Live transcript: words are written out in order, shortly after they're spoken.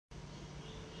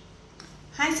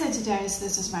Hi Sagittarius,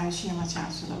 this is Marishi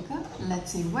Astrologer.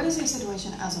 Let's see, what is your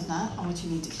situation as of now and what you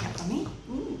need to hear from me?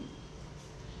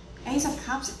 Ace of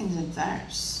Cups in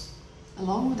reverse,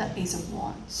 along with the Ace of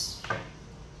Wands.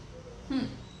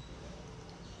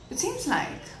 It seems like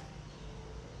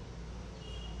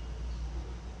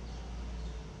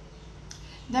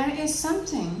there is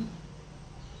something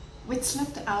which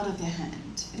slipped out of your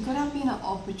hand. It could have been an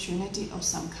opportunity of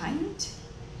some kind.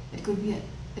 It could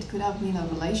have been a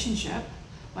relationship,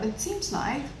 but it seems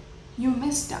like you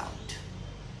missed out.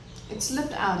 It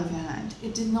slipped out of your hand.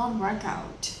 It did not work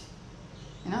out.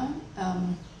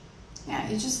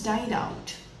 It just died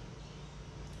out.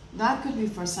 That could be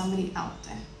for somebody out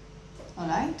there. All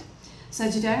right,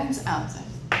 Sagittarians out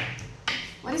there.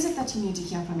 What is it that you need to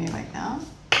hear from me right now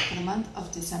for the month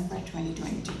of December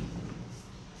 2022?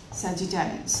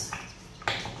 Sagittarians.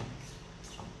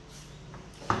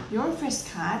 Your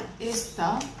first card is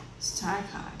the Star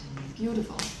card.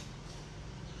 Beautiful.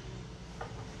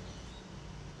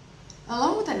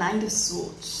 Along with the Knight of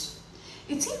Swords,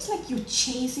 it seems like you're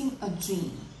chasing a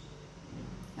dream.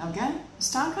 Okay?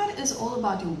 Star card is all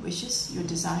about your wishes, your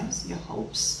desires, your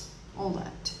hopes, all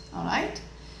that. Alright?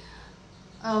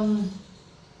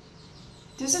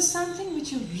 This is something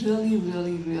which you're really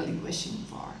wishing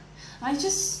for. I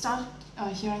just start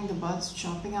hearing the birds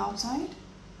chirping outside.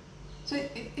 So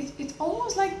it's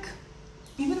almost like,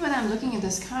 even when I'm looking at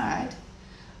this card,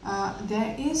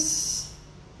 there is,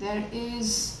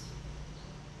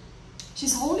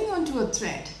 she's holding onto a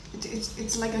thread.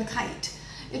 It's like a kite.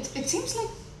 It seems like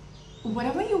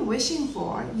whatever you're wishing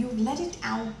for, you let it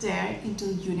out there into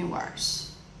the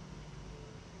universe.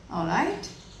 All right?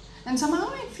 And somehow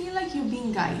I feel like you're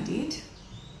being guided.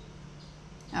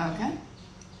 Okay?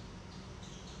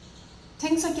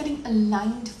 Things are getting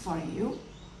aligned for you.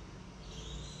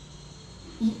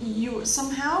 You're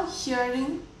somehow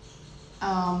hearing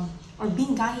or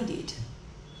being guided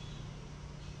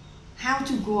how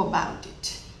to go about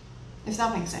it, if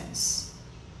that makes sense.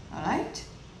 All right?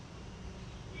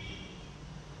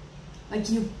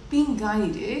 Like you're being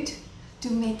guided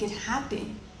to make it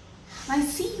happen. I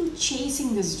see you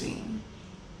chasing this dream.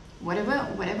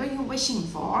 Whatever you're wishing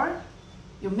for,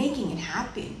 you're making it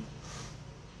happen.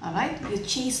 All right? You're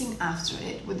chasing after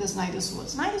it with this Knight of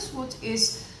Swords. Knight of Swords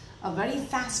is a very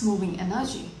fast-moving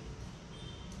energy.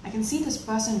 I can see this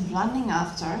person running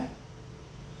after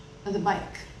the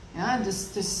bike. Yeah,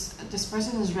 this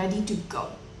person is ready to go.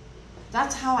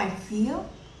 That's how I feel.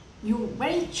 You're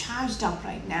very charged up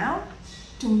right now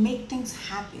to make things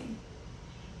happen.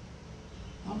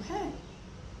 Okay.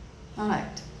 All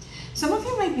right. Some of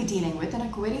you might be dealing with an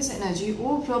Aquarius energy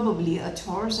or probably a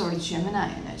Taurus or a Gemini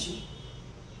energy.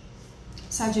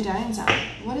 Sagittarians out.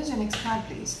 What is your next card,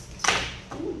 please?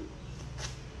 Ooh.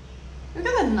 Look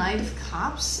at the Knight of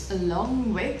Cups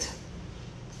along with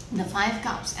the 5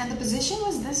 Cups, and the position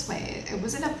was this way. It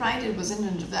wasn't upright, it wasn't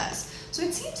in reverse. So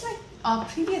it seems like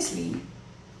previously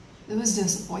there was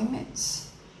disappointments.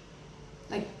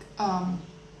 Like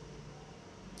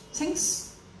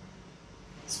things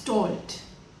stalled,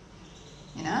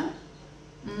 you know?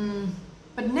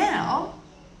 But now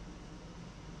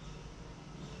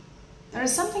there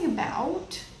is something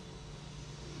about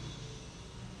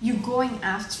you going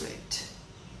after it.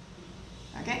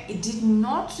 Okay, it did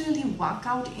not really work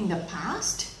out in the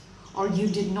past, or you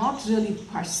did not really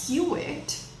pursue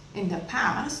it in the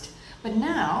past, but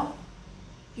now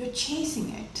you're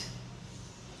chasing it.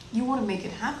 You want to make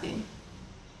it happen.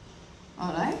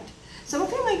 All right. Some of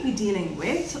you might be dealing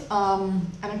with an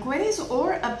Aquarius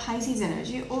or a Pisces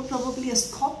energy, or probably a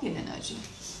Scorpion energy.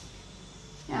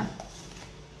 Yeah.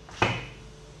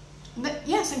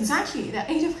 Yes, exactly.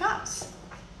 The 8 of Cups.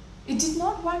 It did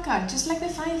not work out, just like the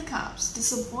 5 Cups.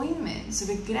 Disappointments,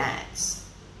 regrets,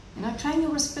 crying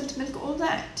over spilt milk, all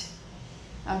that.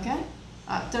 Okay?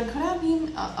 There could have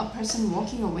been a person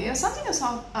walking away or something of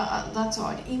that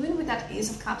sort. Even with that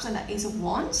Ace of Cups and the Ace of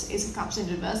Wands, Ace of Cups in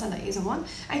reverse and the Ace of Wands,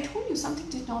 I told you something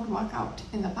did not work out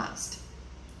in the past.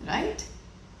 Right?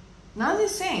 Now they're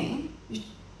saying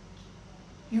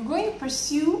you're going to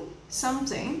pursue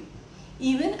something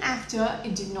even after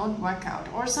it did not work out,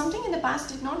 or something in the past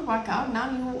did not work out. Now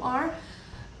you are,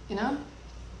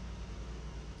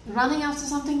 running after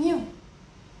something new,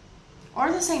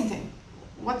 or the same thing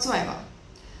whatsoever.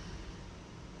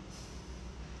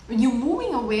 When you're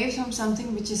moving away from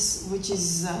something which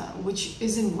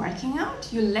isn't working out,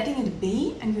 you're letting it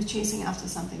be, and you're chasing after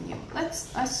something new.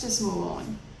 Let's just move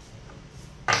on.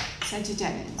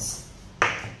 Sagittarians,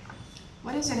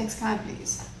 what is your next card,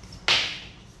 please?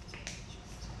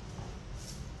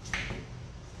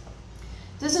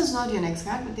 This is not your next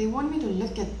card, but they want me to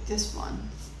look at this one.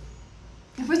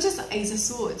 which is the Ace of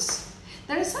Swords.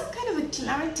 There is some kind of a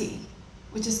clarity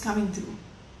which is coming through.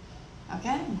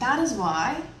 Okay, that is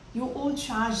why you're all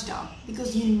charged up,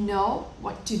 because you know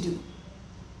what to do.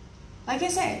 Like I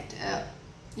said,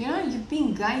 you know, you're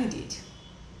being guided.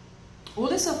 All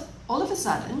of a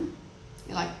sudden,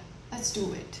 you're like, let's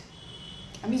do it.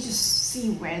 Let me just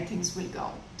see where things will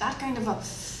go. That kind of a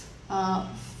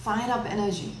fired up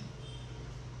energy.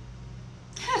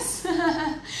 Yes,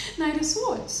 Knight of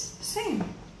Swords, same.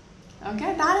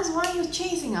 Okay, that is why you're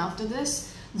chasing after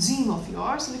this dream of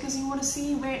yours, because you want to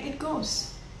see where it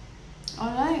goes.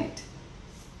 All right.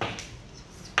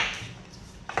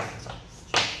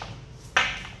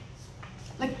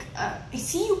 Like I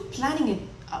see you planning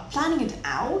it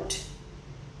out.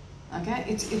 Okay,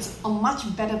 it's a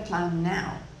much better plan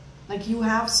now. Like you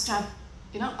have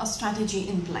a strategy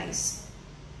in place.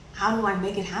 How do I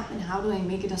make it happen? How do I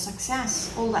make it a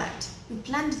success? All that. You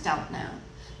planned it out now.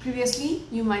 Previously,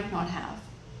 you might not have.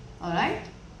 All right?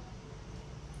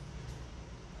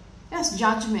 Yes,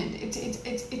 Judgment.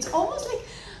 It's almost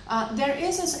like there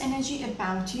is this energy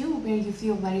about you where you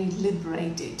feel very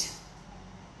liberated.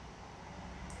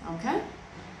 Okay?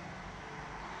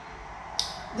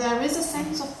 There is a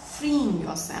sense of freeing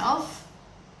yourself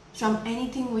from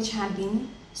anything which had been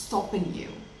stopping you.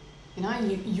 You know,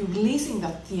 you're releasing the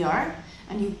fear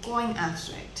and you're going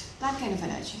after it. That kind of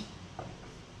energy.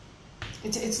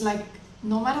 It's like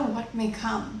no matter what may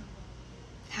come,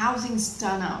 how things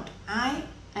turn out, I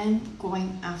am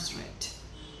going after it.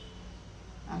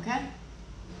 Okay?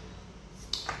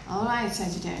 Alright,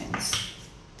 Sagittarians.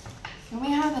 Can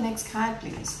we have the next card,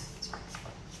 please?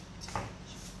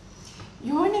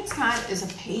 Your next card is a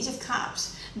Page of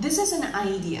Cups. This is an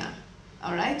idea.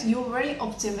 All right, you're very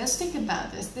optimistic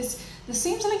about this. This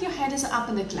seems like your head is up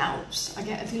in the clouds.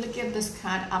 Okay, if you look at this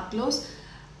card up close,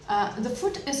 the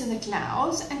foot is in the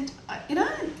clouds, and you know,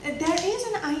 there is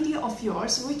an idea of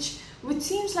yours which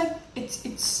seems like it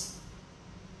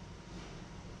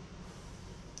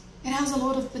has a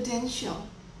lot of potential.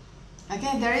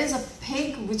 Okay, there is a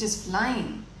pig which is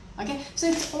flying. Okay, so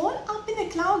it's all up in the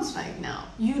clouds right now.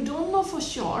 You don't know for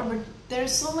sure, but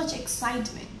there's so much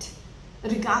excitement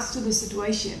in regards to the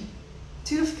situation.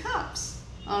 Two of Cups.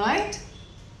 All right.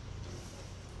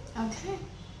 Okay.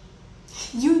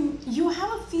 You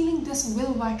have a feeling this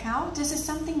will work out. This is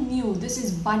something new. This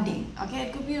is budding. Okay,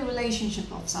 it could be a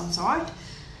relationship of some sort,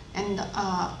 and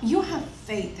you have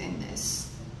faith in this.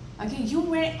 Okay, you're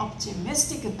very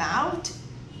optimistic about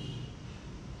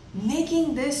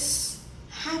making this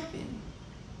happen.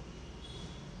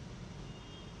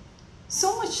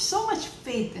 So much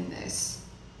faith in this,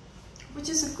 which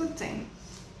is a good thing.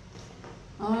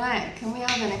 All right, can we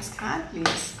have the next card,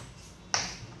 please?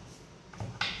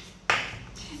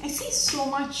 I see so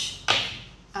much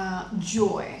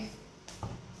joy,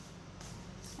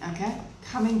 okay,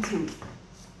 coming through.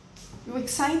 You're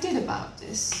excited about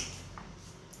this.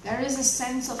 There is a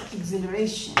sense of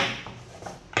exhilaration.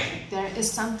 There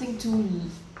is something to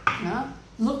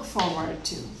look forward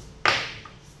to.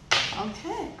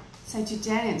 Okay,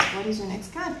 Sagittarians, what is your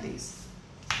next card, please?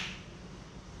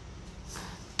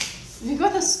 We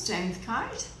got the Strength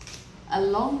card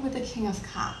along with the King of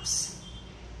Cups.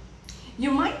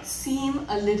 You might seem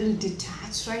a little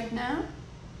detached right now,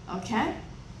 okay?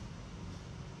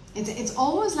 It's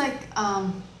almost like,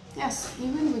 yes,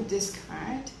 even with this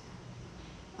card,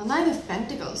 a Knight of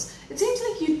Pentacles, it seems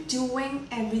like you're doing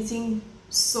everything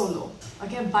solo,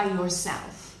 okay, by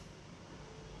yourself.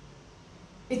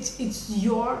 It's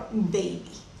your baby.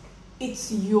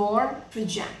 It's your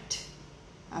project,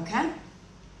 okay?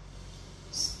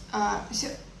 So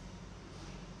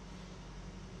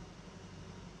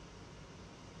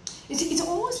it's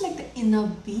almost like the inner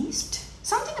beast.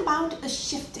 Something about a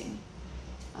shifting,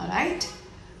 all right?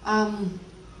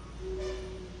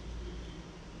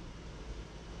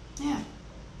 Yeah.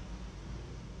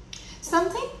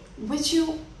 Something which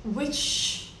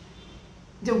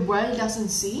the world doesn't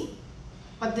see,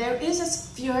 but there is a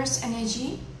fierce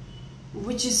energy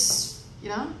which is,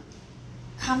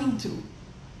 coming through.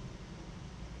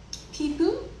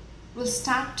 People will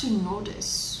start to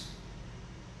notice.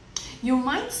 You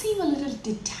might seem a little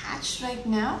detached right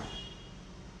now,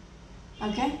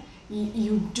 okay?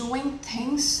 You're doing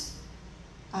things,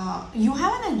 you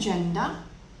have an agenda,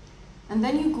 and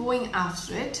then you're going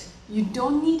after it. You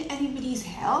don't need anybody's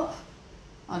help,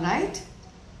 all right?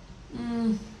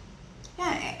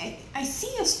 Yeah, I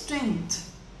see your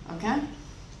strength, okay?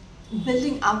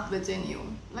 Building up within you.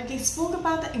 Like I spoke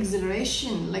about the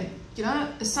exhilaration, like,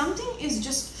 something is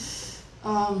just,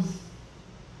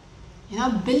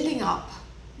 building up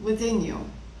within you.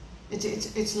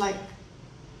 It's like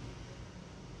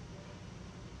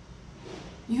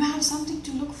You have something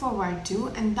to look forward to,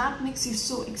 and that makes you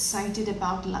so excited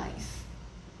about life.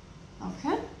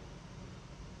 Okay?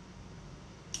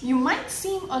 You might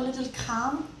seem a little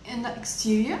calm in the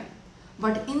exterior,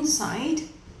 but inside,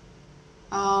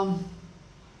 the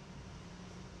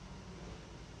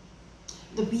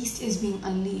beast is being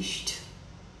unleashed.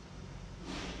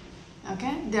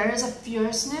 Okay? There is a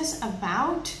fierceness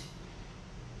about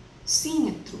seeing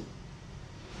it through.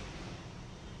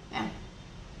 Yeah.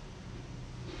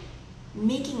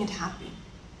 Making it happen.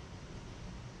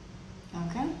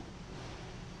 Okay?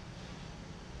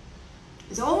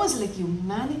 It's almost like you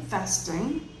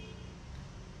manifesting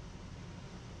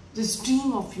this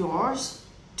dream of yours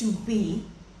to be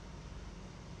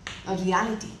a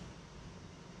reality.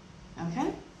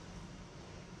 Okay?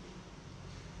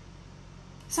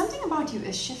 Something about you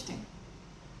is shifting.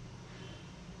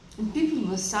 And people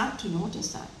will start to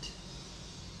notice that.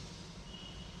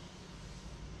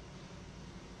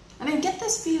 And I get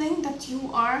this feeling that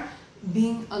you are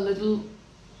being a little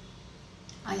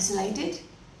isolated.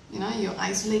 You know, you're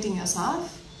isolating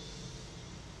yourself.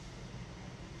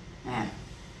 Yeah.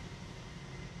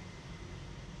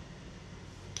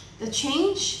 The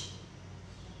change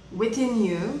within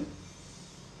you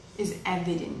is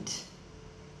evident.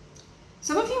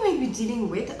 Some of you may be dealing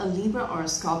with a Libra or a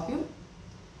Scorpio,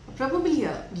 or probably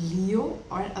a Leo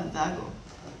or a Virgo.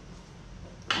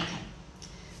 Okay.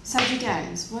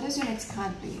 Sagittarius, what is your next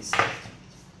card, please?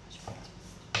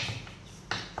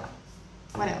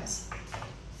 What else?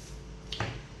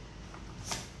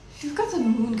 You've got the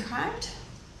Moon card.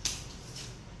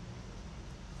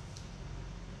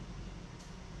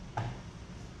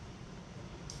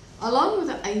 Along with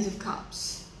the Ace of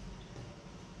Cups.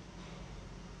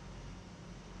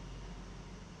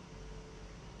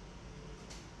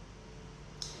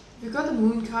 You've got the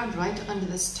Moon card right under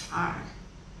the star.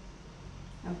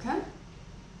 Okay?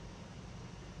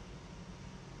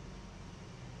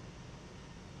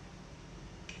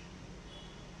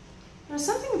 There's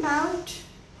something about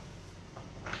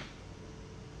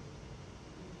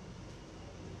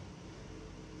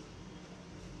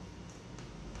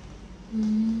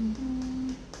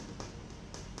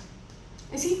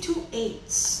I see 2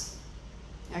 8s.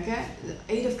 Okay, the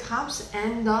 8 of Cups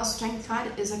and the Strength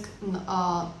card is a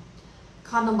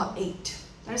card number 8.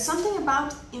 There is something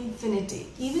about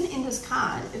infinity. Even in this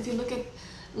card, if you look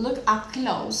up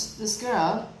close, this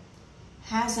girl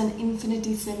has an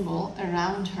infinity symbol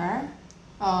around her,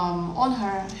 on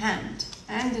her hand,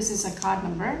 and this is a card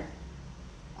number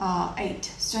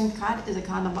 8. Strength card is a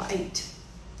card number 8.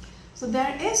 So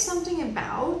there is something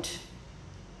about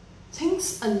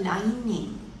things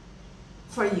aligning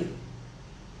for you.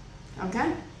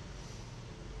 Okay?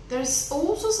 There's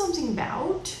also something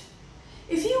about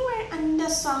if you were under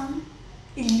some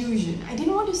illusion. I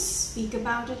didn't want to speak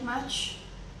about it much.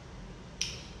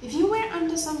 If you were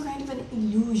under some kind of an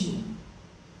illusion,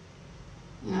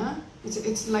 yeah,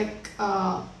 it's like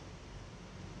how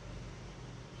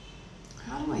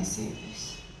do I say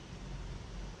this?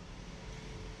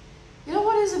 You know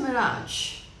what is a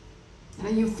mirage? You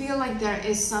know, you feel like there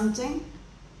is something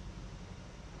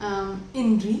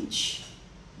in reach,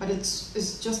 but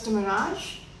it's just a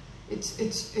mirage. It's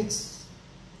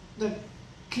the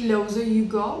closer you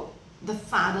go, the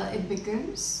farther it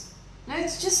becomes. Now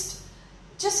it's just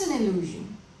an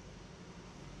illusion.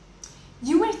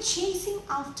 You were chasing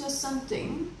after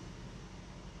something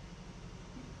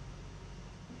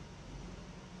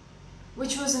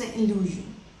which was an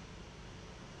illusion.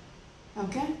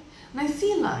 Okay? And I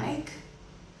feel like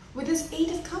with this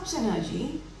 8 of Cups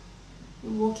energy,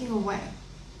 you're walking away.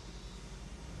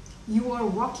 You are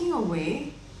walking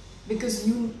away because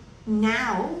you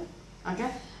now,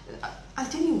 okay? I'll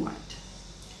tell you what.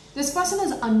 This person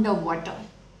is underwater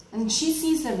and she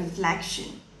sees the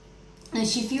reflection and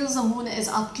she feels the moon is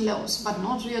up close, but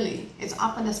not really. It's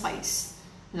up in the space,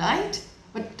 right?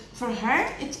 But for her,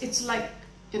 it's like,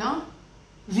 you know,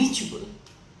 reachable.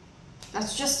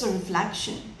 That's just a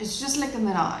reflection. It's just like a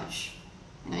mirage.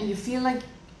 You know, you feel like,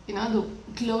 you know, the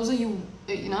closer you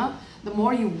know, the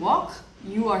more you walk,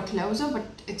 you are closer, but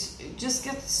it just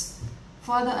gets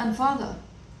further and further.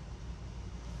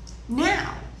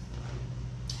 Now,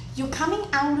 you're coming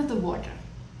out of the water.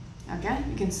 Okay,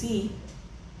 you can see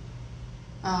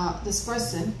this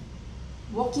person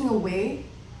walking away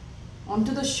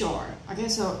onto the shore. Okay,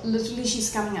 so literally she's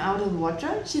coming out of the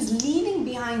water. She's leaving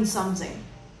behind something.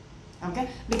 Okay,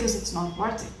 because it's not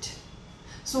worth it.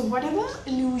 So whatever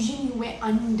illusion you were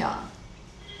under,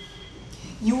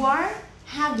 you are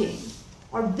having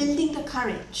or building the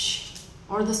courage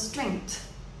or the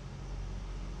strength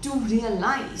to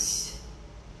realize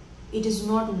it is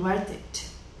not worth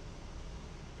it.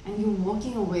 and you're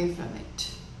walking away from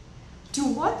it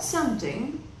towards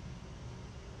something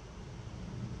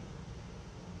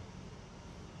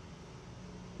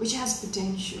which has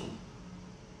potential.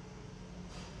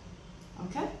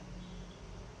 Okay?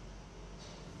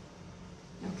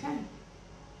 Okay.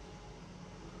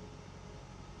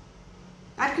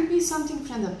 That could be something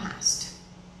from the past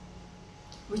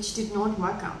which did not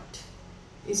work out.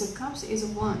 Ace of Cups, Ace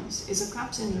of Wands, Ace of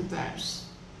Cups in reverse.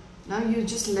 Now you're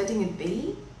just letting it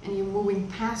be and you're moving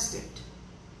past it.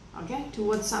 Okay?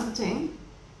 Towards something.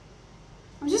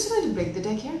 I'm just going to break the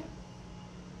deck here.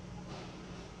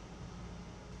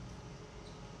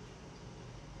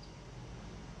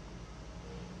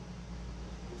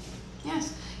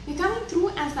 Yes, you're coming through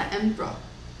as the Emperor.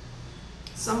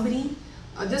 Somebody,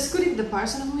 this could be the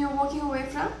person whom you're walking away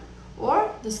from,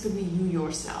 or this could be you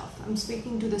yourself. I'm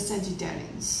speaking to the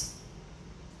Sagittarians.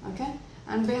 Okay?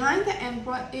 And behind the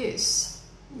Emperor is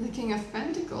the King of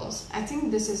Pentacles. I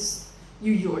think this is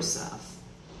you yourself.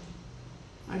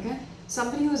 Okay?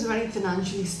 Somebody who is very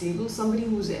financially stable, somebody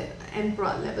who's at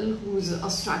Emperor level, who's a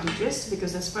strategist,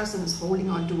 because this person is holding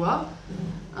on to a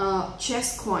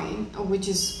chess coin, which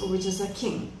is a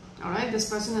king. All right? This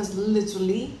person is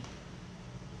literally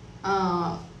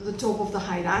the top of the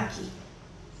hierarchy.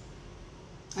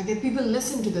 Okay, people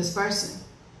listen to this person.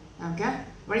 Okay,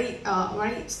 very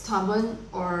stubborn,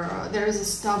 or there is a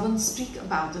stubborn streak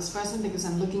about this person, because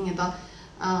I'm looking at the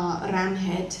ram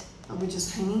head which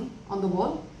is hanging on the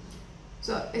wall.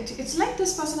 So it's like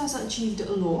this person has achieved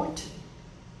a lot.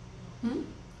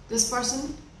 This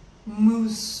person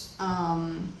moves,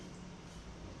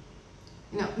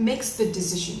 makes the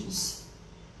decisions.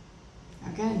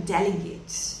 Okay,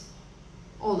 delegates,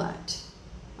 all that.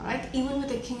 All right, even with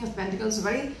the King of Pentacles,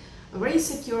 very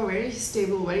secure, very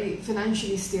stable, very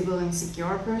financially stable and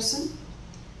secure person,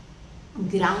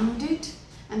 grounded.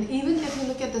 And even if you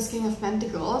look at this King of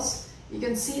Pentacles, you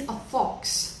can see a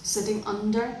fox sitting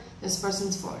under this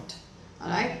person's foot. All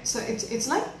right, so it's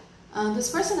like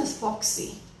this person is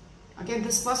foxy. Okay,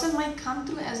 this person might come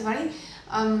through as very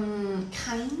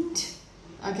kind.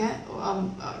 Okay,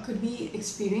 could be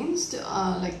experienced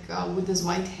with this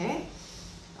white hair.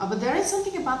 But there is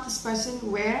something about this person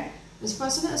where this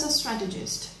person is a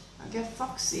strategist. Okay,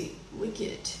 foxy,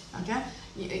 wicked. Okay,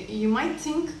 you might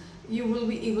think you will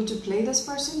be able to play this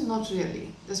person. Not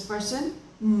really. This person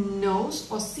knows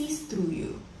or sees through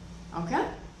you. Okay.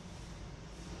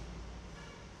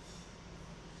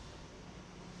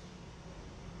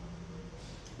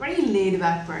 Very laid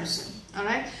back person. All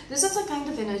right. This is the kind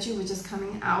of energy which is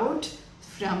coming out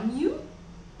from you.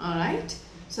 All right.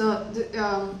 So,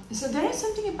 so there is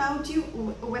something about you.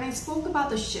 When I spoke about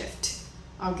the shift,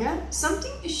 okay,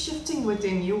 something is shifting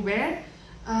within you where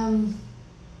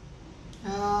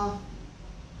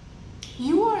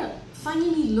you are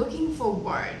finally looking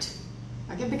forward,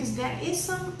 okay, because there is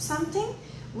something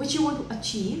which you want to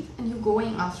achieve and you're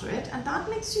going after it, and that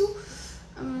makes you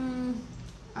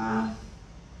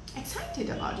excited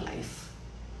about life.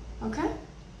 Okay,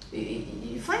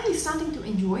 you're finally starting to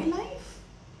enjoy life,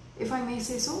 if I may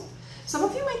say so. Some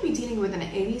of you might be dealing with an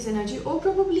Aries energy, or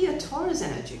probably a Taurus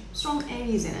energy, strong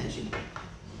Aries energy.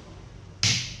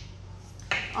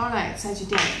 Alright,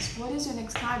 Sagittarius, what is your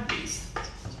next card, please?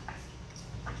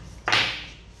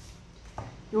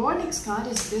 Your next card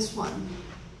is this one.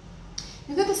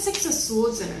 You got the Six of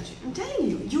Swords energy. I'm telling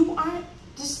you, you are,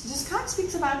 this card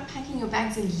speaks about packing your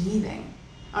bags and leaving.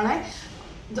 Alright?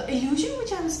 The illusion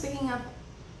which I was picking up,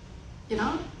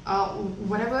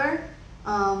 whatever,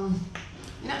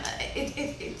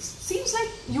 it seems like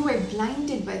you were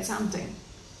blinded by something.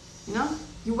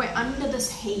 You were under this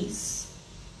haze.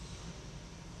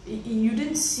 You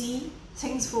didn't see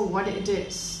things for what it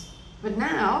is. But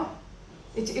now,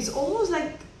 it's almost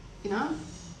like,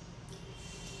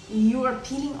 you are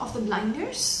peeling off the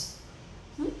blinders.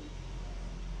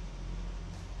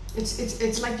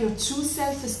 It's like your true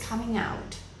self is coming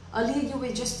out. Earlier you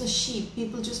were just a sheep,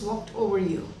 people just walked over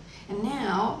you. And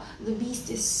now the beast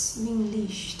is being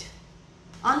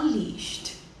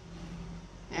unleashed.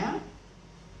 Yeah?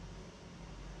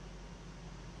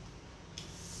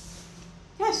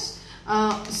 Yes.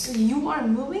 So you are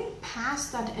moving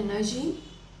past that energy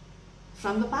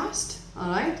from the past,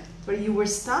 alright? Where you were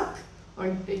stuck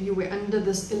or you were under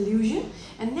this illusion.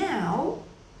 And now,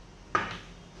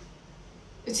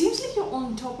 it seems like you're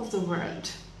on top of the world.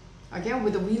 Okay,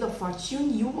 with the Wheel of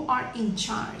Fortune, you are in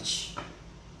charge.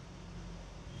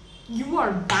 You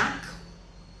are back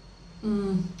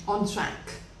on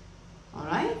track.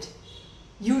 Alright?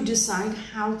 You decide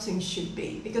how things should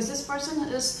be. Because this person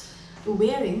is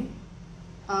wearing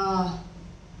 2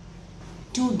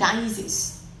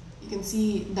 dices. You can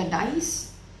see the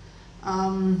dice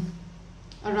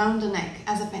around the neck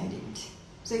as a pendant.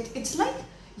 So it's like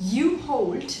you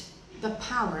hold the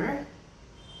power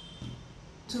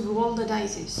to roll the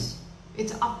dice.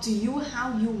 It's up to you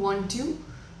how you want to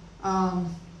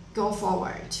go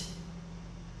forward.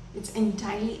 It's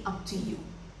entirely up to you.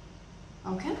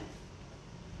 Okay?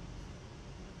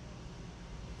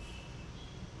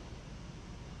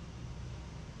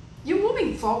 You're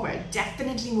moving forward,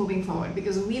 definitely moving forward,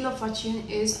 because Wheel of Fortune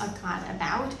is a card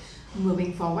about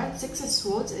moving forward. Six of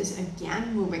Swords is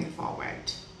again moving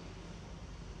forward.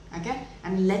 Okay?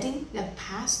 And letting the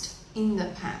past in the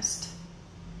past.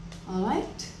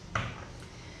 Alright?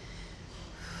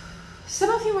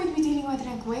 Some of you might be dealing with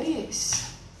an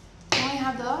Aquarius. Can we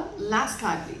have the last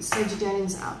card, please?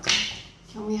 Sagittarians out.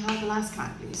 Can we have the last card,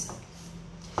 please?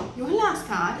 Your last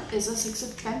card is a Six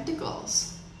of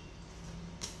Pentacles.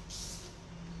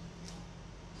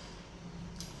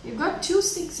 You've got two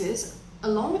sixes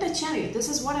along with a Chariot. This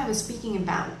is what I was speaking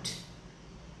about.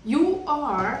 You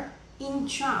are in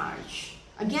charge.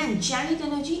 Again, Chariot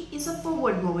energy is a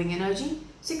forward moving energy.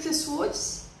 Six of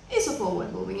Swords is a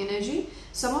forward moving energy.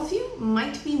 Some of you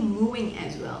might be moving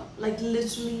as well, like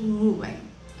literally moving.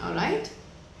 Alright?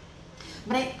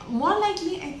 But more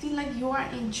likely, I feel like you are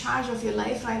in charge of your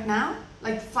life right now.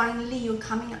 Like finally you're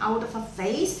coming out of a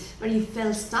phase where you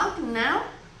felt stuck. Now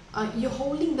you're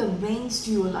holding the reins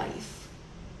to your life.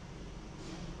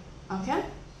 Okay?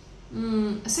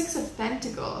 Six of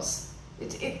Pentacles.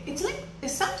 It's like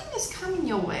something is coming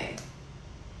your way.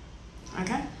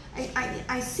 Okay?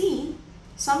 I see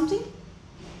something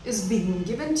is being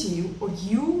given to you, or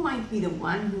you might be the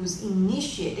one who's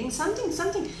initiating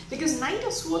something, because Knight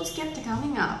of Swords kept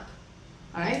coming up.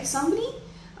 Alright? Somebody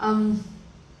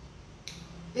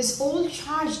is all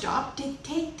charged up to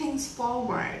take things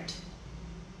forward.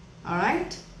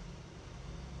 Alright?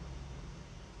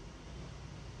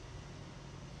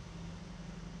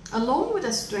 Along with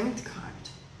a Strength card.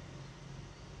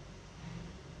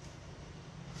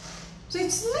 So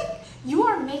it's like you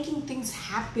are making things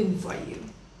happen for you.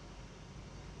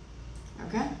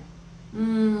 Okay?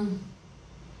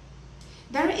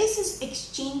 There is this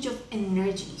exchange of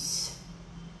energies.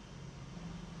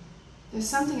 There's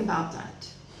something about that.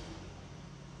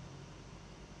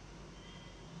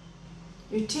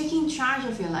 You're taking charge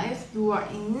of your life. You are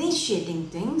initiating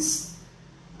things.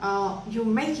 You're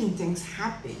making things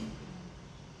happen.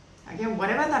 Okay?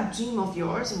 Whatever that dream of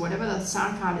yours, whatever that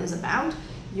Star card is about,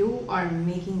 you are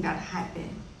making that happen.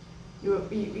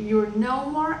 You're no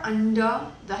more under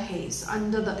the haze,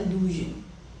 under the illusion.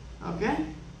 Okay?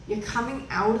 You're coming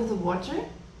out of the water.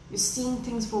 You're seeing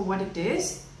things for what it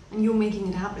is, and you're making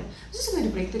it happen. I'm just going to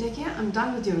break the deck here. I'm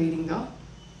done with your reading though.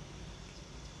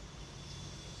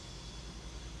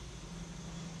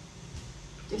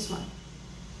 This one.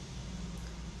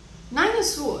 Nine of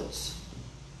Swords.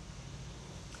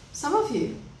 Some of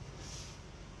you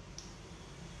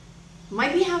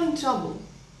might be having trouble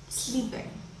sleeping.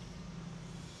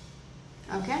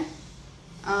 Okay?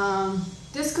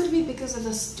 This could be because of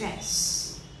the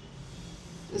stress.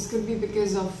 This could be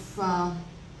because of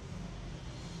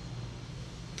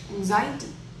anxiety,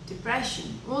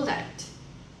 depression, all that.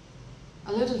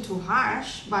 A little too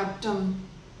harsh, but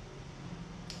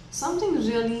something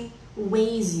really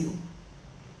weighs you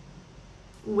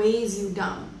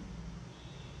down.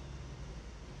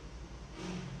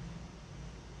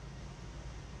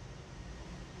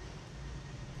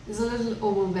 It's a little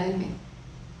overwhelming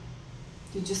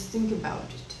to just think about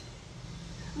it.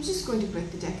 I'm just going to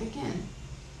break the deck again.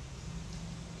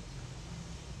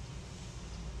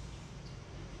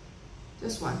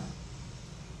 This one.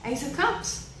 Ace of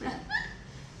Cups.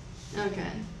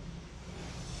 Okay.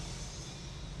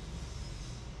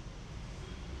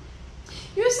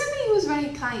 You're somebody who's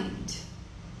very kind.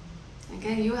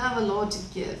 Okay, you have a lot to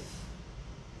give.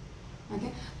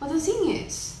 Okay, but the thing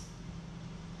is,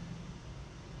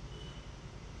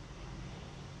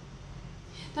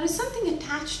 there is something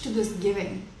attached to this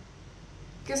giving.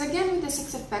 Because again, with the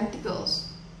Six of Pentacles,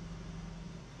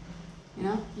 you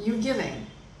know, you're giving.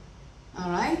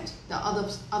 Alright? The other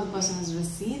person is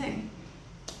receiving.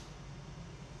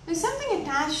 There's something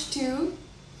attached to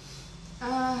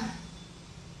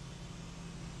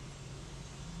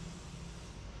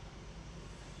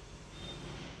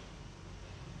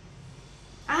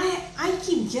I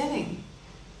keep giving.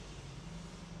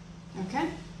 Okay?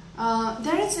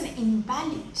 There is an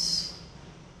imbalance.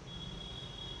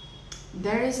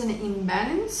 There is an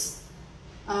imbalance.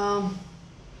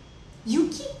 You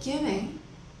keep giving,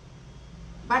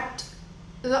 but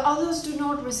the others do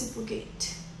not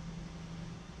reciprocate.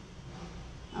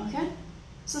 Okay?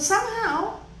 So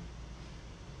somehow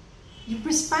Your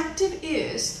perspective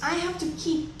is, I have to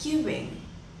keep giving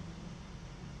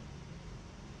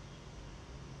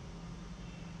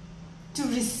to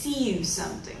receive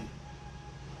something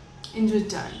in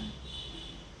return.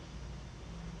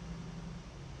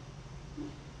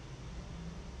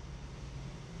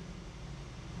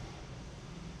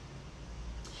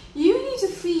 You need to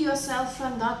free yourself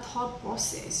from that thought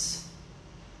process.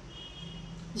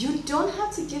 You don't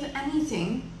have to give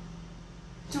anything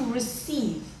to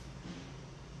receive,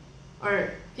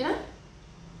 or you know,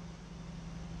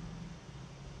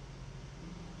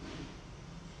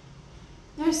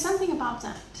 there's something about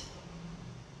that.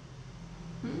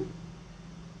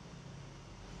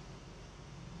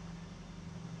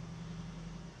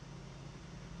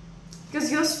 Because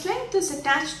your strength is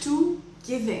attached to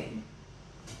giving.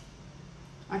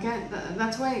 Okay,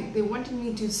 that's why they wanted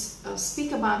me to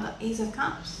speak about the Ace of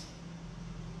Cups.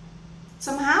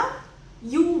 Somehow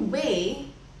you weigh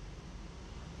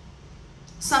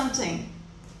something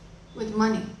with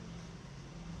money.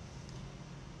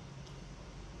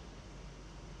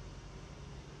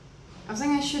 I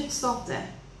think I should stop there.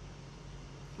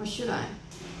 Or should I?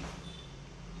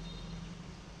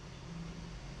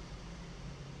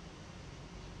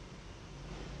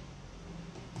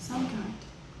 Sun card.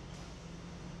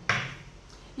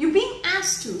 You're being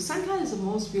asked to. Sun card is the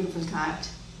most beautiful card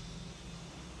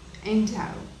in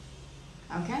tarot.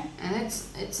 Okay? And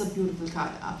it's a beautiful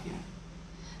card up here.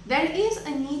 There is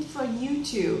a need for you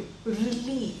to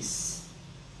release.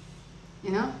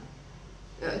 You know?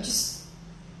 Just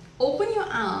open your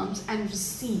arms and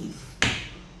receive.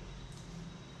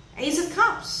 Ace of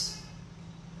Cups.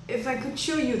 If I could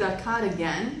show you that card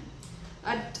again,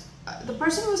 the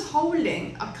person was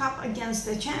holding a cup against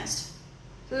their chest.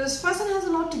 So this person has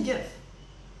a lot to give.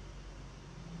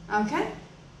 Okay?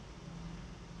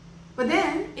 But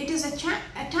then it is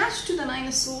attached to the Nine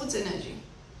of Swords energy.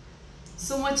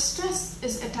 So much stress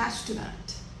is attached to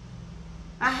that.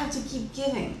 I have to keep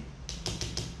giving.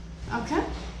 Okay?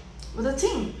 Well, the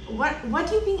thing, what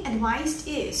you're being advised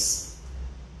is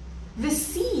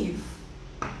receive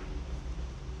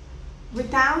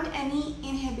without any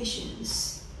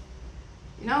inhibitions,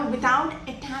 you know, without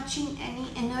attaching any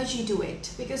energy to it.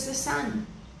 Because the sun,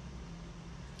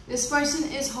 this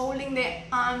person is holding their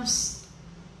arms,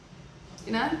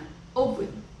 you know,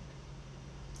 open.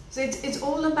 So it's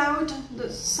all about, the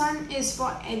sun is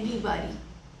for everybody.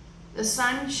 The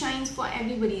sun shines for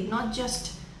everybody, not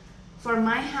just for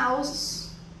my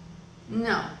house.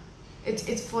 No,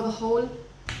 it's for the whole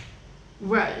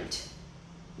world.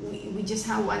 We just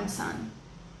have one sun.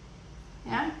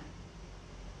 Yeah.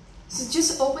 So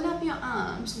just open up your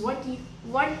arms. What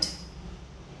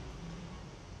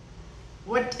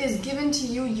is given to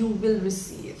you, you will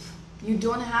receive. You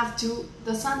don't have to.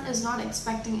 The sun is not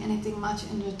expecting anything much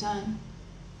in return.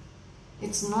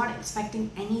 It's not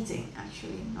expecting anything,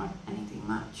 actually, not anything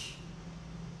much.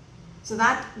 So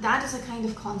that is a kind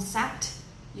of concept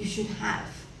you should have.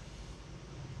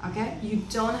 Okay? You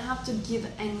don't have to give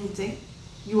anything.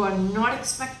 You are not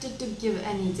expected to give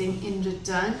anything in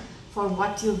return for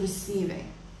what you're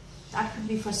receiving. That could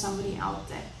be for somebody out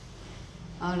there.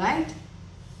 Alright?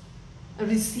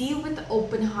 Receive with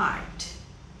open heart.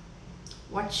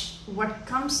 What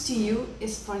comes to you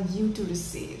is for you to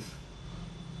receive.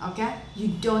 Okay? You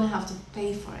don't have to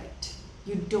pay for it.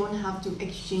 You don't have to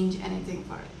exchange anything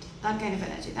for it. That kind of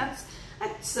energy.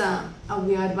 That's a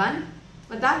weird one.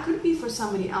 But that could be for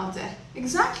somebody out there.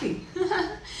 Exactly.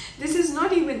 This is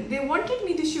not even, they wanted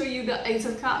me to show you the Ace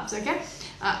of Cups, okay?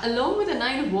 Along with the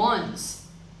Nine of Wands.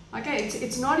 Okay,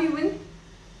 it's not even,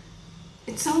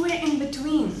 it's somewhere in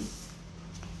between.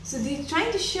 So they're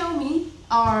trying to show me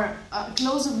our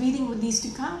closer reading with these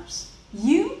two cups.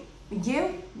 You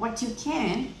give what you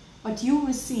can, but you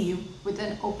receive with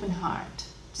an open heart.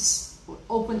 Just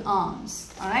open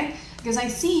arms, all right? Because I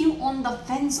see you on the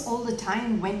fence all the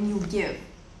time when you give.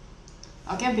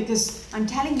 Okay, because I'm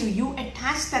telling you, you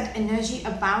attach that energy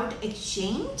about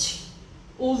exchange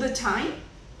all the time.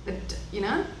 But you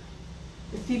know,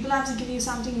 if people have to give you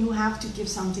something, you have to give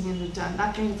something in return.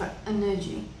 That kind of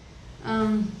energy.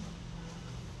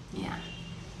 Yeah.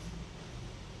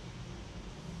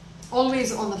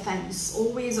 Always on the fence.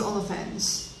 Always on the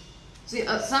fence. See,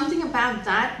 something about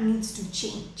that needs to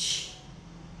change.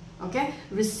 Okay,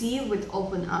 receive with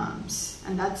open arms,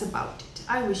 and that's about it.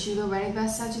 I wish you the very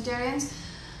best, Sagittarians.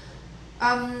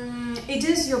 It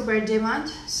is your birthday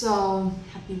month, so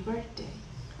happy birthday.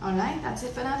 Alright, that's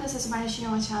it for now. This is Marisha.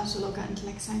 Until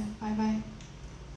next time. Bye bye.